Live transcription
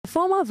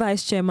former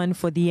vice chairman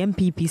for the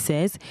NPP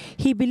says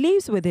he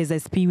believes with his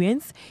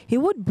experience, he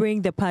would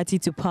bring the party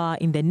to power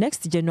in the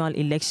next general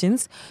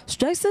elections,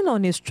 stressing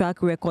on his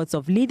track records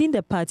of leading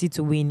the party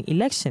to win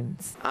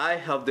elections. I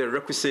have the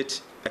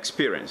requisite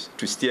experience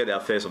to steer the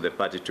affairs of the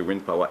party to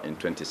win power in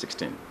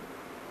 2016.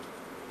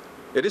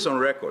 It is on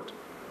record,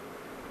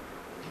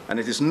 and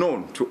it is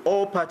known to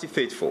all party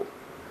faithful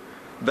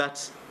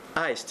that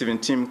I, Stephen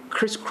Tim,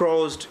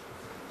 crisscrossed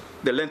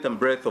the length and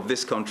breadth of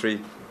this country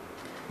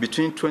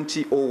between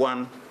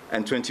 2001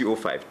 and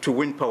 2005 to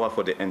win power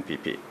for the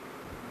NPP.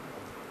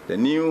 The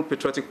new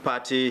patriotic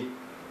party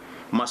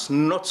must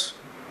not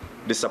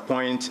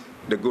disappoint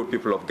the good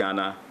people of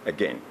Ghana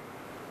again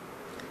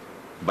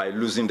by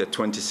losing the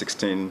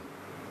 2016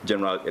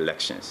 general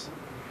elections.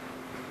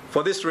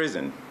 For this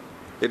reason,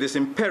 it is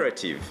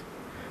imperative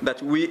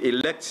that we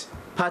elect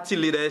party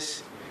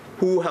leaders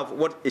who have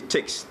what it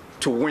takes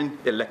to win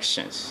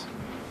elections.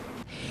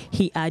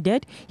 He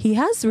added he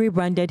has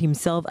rebranded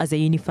himself as a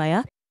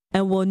unifier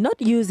and will not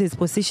use his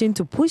position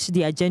to push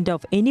the agenda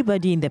of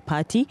anybody in the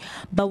party,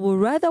 but will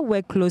rather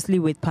work closely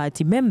with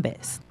party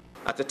members.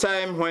 At a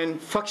time when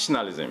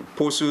factionalism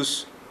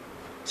poses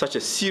such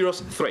a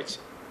serious threat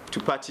to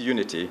party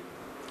unity,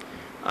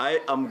 I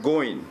am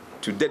going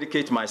to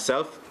dedicate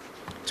myself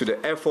to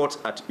the effort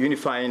at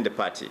unifying the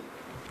party.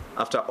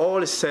 After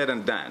all is said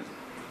and done,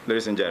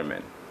 ladies and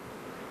gentlemen,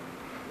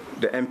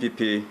 the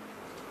NPP,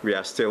 we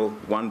are still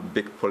one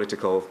big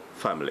political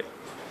family.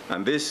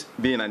 And this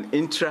being an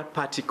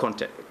intra-party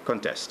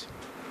contest,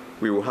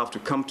 we will have to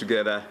come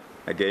together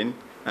again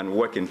and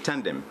work in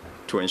tandem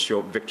to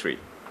ensure victory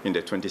in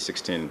the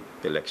 2016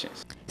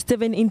 elections.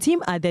 Stephen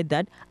Intim added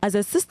that as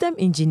a system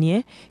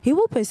engineer, he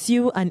will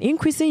pursue an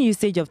increasing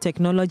usage of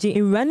technology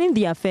in running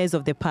the affairs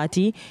of the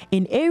party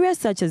in areas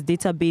such as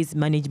database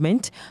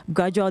management,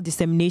 gradual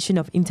dissemination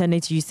of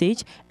internet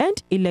usage,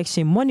 and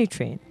election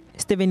monitoring.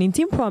 Stephen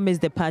Intim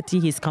promised the party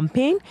his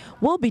campaign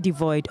will be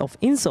devoid of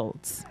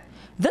insults.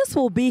 This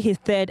will be his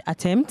third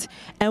attempt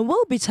and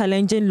will be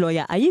challenging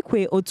lawyer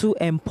Ayikwe Otu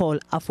and Paul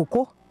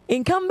Afuko.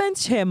 Incumbent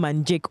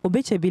chairman Jake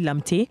Obechebi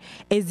Lamte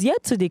is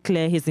yet to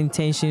declare his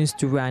intentions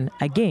to run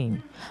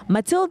again.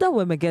 Matilda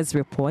Wemege's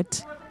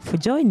report for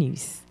Joy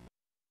News.